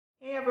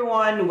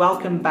Everyone,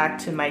 welcome back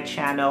to my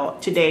channel.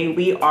 Today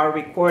we are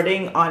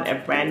recording on a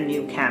brand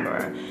new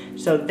camera.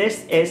 So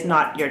this is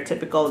not your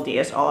typical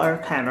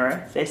DSLR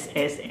camera. This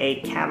is a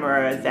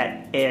camera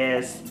that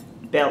is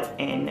built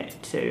in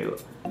to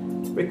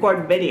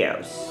record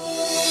videos.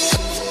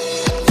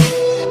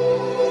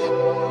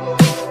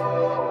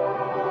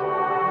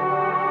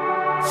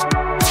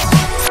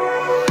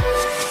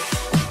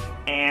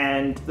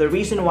 And the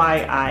reason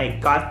why I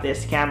got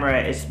this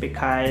camera is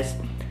because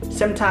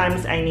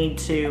sometimes I need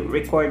to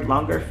record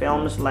longer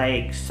films,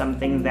 like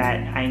something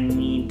that I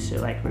need to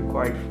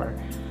record for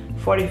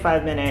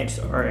 45 minutes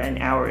or an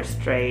hour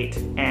straight.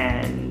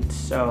 And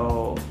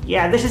so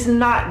yeah, this is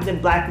not the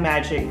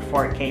Blackmagic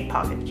 4K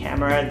pocket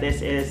camera.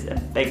 This is a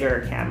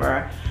bigger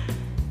camera.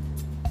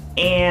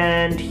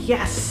 And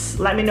yes,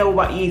 let me know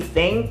what you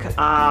think.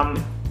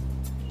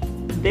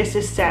 This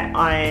is set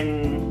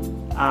on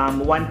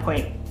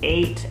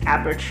 1.8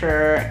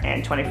 aperture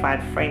and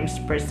 25 frames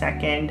per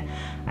second.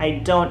 I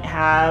don't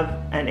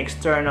have an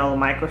external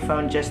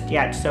microphone just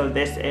yet, so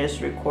this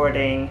is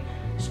recording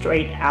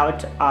straight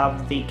out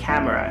of the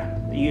camera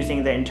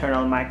using the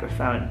internal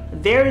microphone.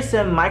 There's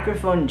a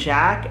microphone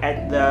jack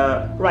at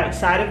the right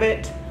side of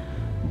it,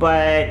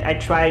 but I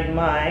tried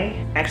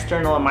my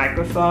external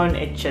microphone.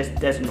 It just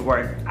doesn't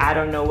work. I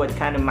don't know what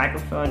kind of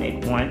microphone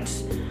it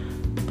wants,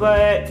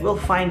 but we'll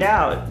find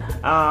out.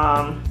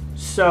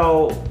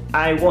 So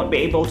I won't be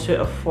able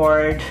to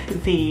afford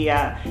the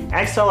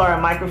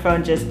XLR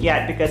microphone just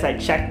yet because I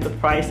checked the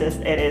prices.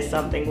 It is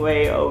something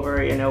way over,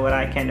 what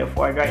I can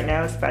afford right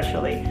now,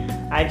 especially.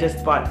 I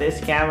just bought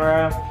this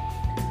camera.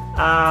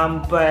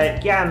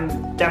 But yeah,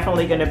 I'm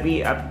definitely gonna be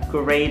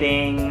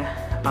upgrading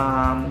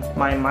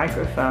my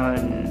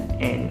microphone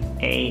in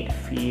a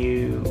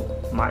few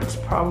months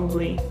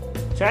probably.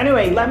 So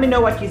anyway, let me know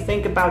what you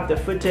think about the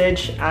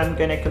footage. I'm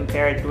gonna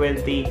compare it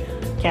with the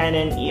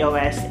Canon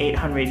EOS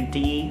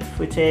 800D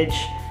footage,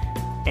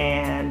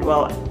 and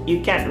well,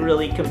 you can't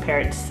really compare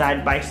it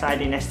side by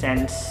side in a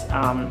sense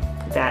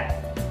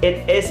that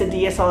it is a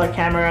DSLR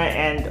camera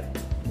and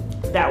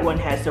that one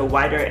has a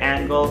wider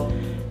angle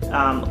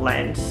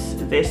lens.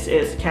 This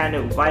is kind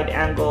of wide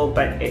angle,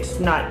 but it's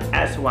not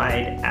as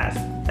wide as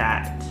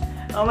that.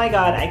 Oh my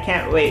god, I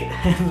can't wait.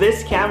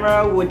 This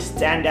camera would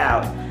stand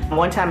out.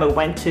 One time I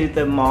went to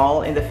the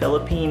mall in the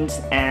Philippines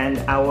and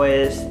I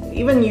was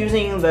even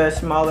using the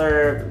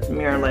smaller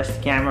mirrorless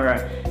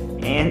camera,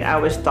 and I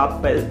was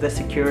stopped by the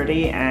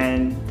security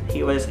and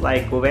he was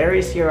like, "Where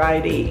is your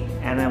ID?"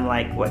 And I'm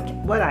like,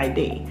 what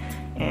ID?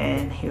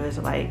 And he was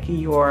like,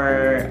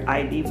 "Your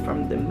ID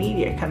from the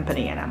media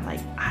company." And I'm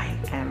like, I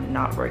am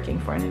not working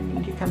for any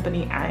media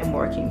company. I'm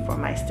working for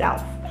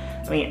myself.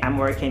 I mean, I'm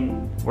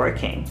working,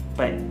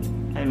 but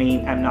I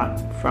mean, I'm not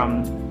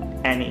from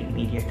any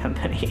media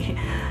company.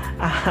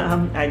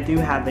 I do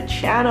have a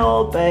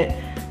channel, but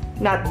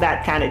not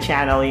that kind of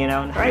channel,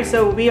 Alright,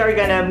 so we are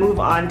gonna move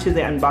on to the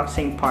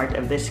unboxing part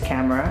of this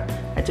camera.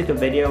 I took a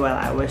video while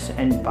I was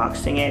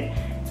unboxing it,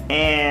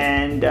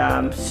 and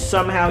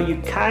somehow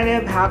you kind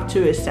of have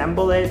to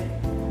assemble it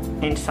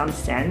in some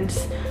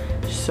sense.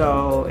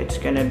 So it's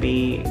gonna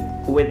be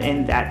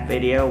within that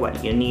video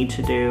what you need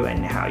to do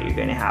and how you're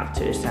gonna have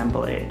to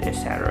assemble it,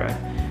 etc.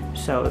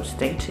 So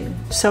stay tuned.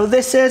 So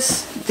this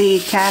is the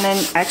Canon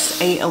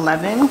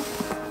XA11.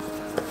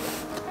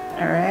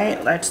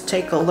 Alright, let's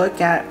take a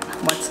look at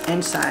what's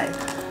inside.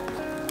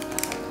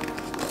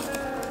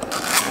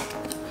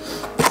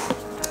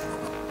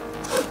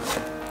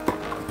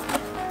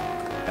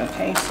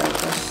 Okay, so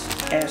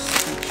this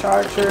is the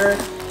charger,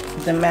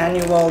 the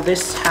manual.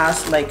 This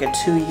has like a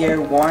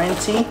 2-year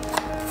warranty.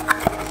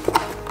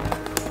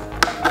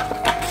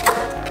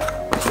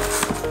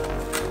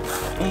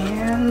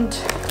 And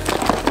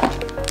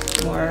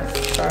more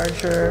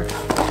charger.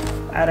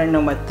 I don't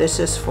know what this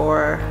is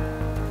for.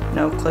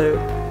 No clue.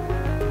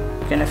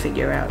 Gonna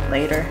figure out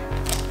later.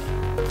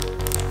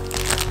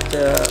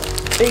 The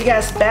big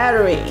ass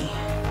battery.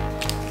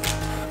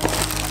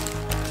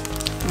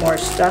 More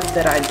stuff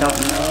that I don't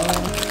know.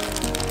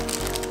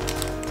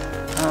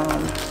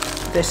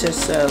 This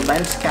is a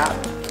lens cap.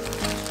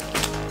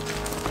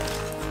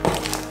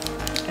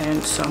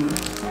 And some,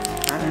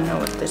 I don't know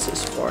what this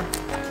is for.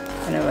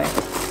 Anyway,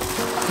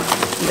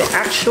 the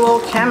actual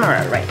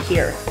camera right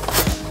here.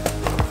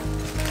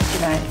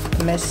 Did I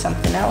miss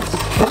something else?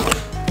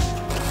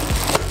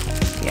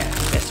 Yeah,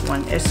 this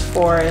one is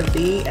for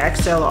the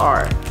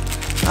XLR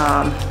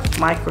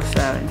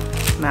microphone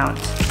mount.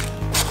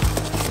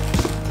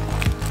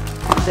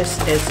 This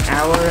is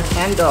our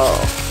handle.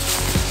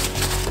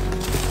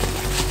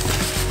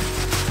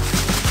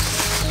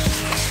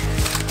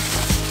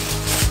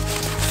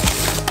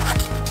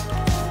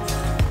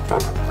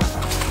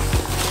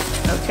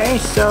 Okay,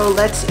 so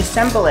let's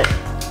assemble it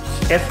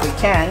if we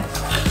can.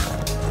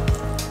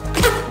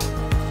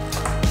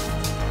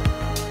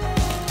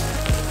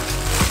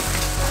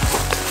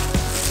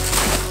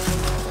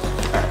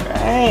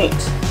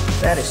 Alright,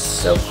 that is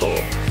so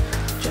cool.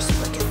 Just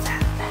look at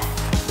that.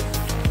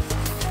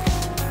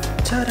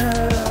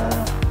 Ta-da!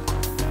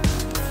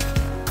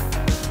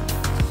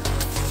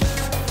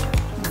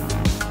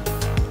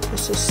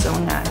 This is so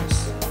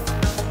nice.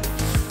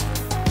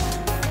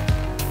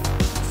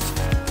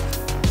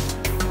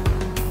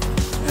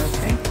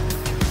 Okay,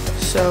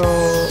 so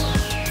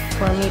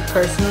for me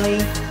personally,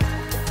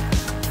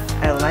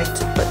 I like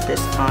to put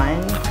this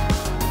on.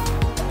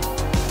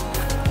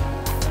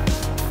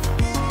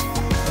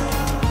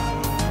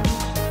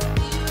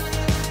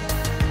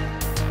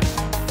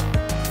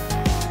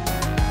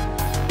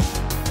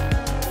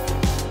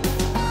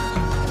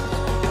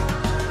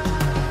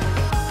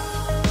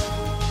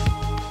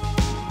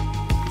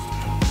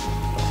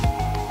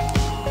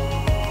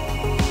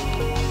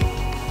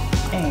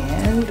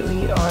 And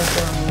we are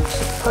going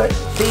to put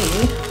the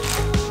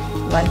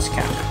lens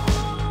cap.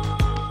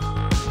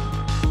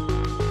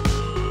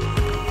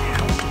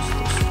 How does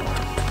this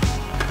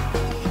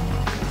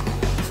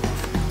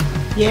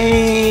work?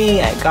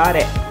 Yay! I got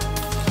it.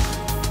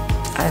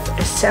 I've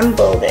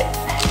assembled it.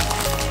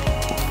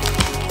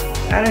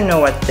 I don't know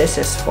what this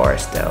is for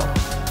still.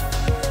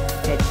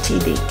 A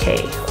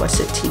TDK. What's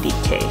a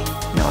TDK?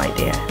 No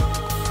idea.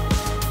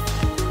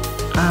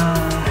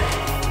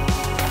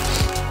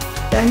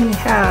 Then we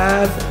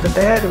have the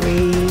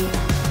battery.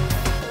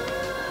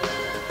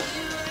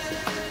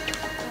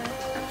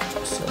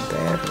 So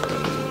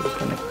battery, we're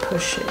gonna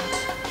push it.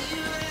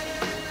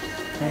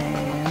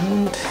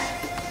 And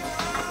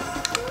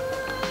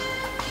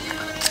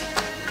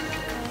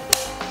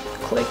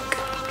click.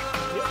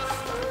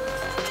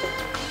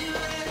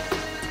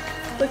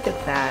 Look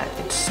at that,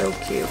 it's so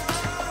cute.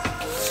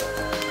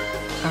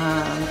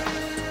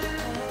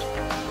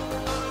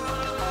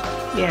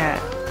 Yeah,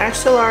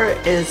 XLR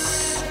is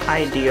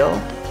ideal,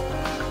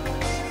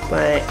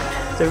 but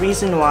the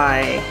reason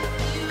why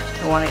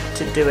I wanted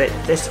to do it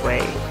this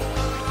way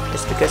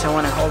is because I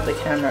want to hold the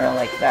camera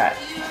like that,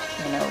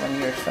 you know, when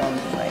you're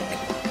filming like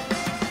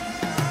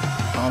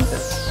on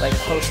the, like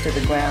close to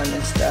the ground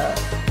and stuff.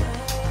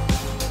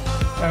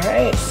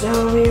 Alright,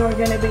 so we are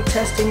going to be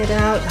testing it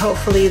out.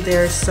 Hopefully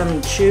there's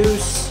some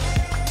juice.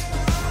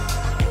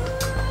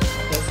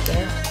 Is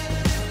there?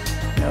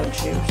 No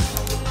juice.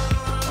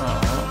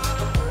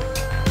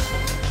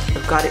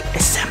 I've got it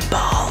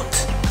assembled.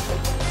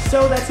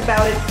 So that's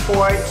about it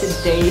for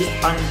today's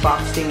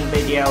unboxing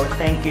video.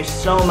 Thank you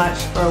so much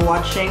for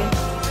watching.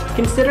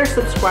 Consider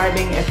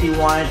subscribing if you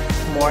want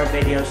more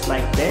videos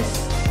like this.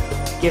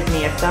 Give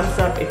me a thumbs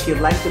up if you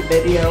liked the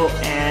video,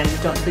 and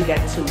don't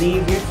forget to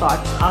leave your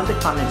thoughts on the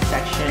comment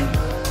section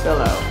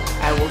below.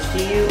 I will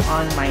see you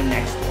on my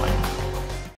next one.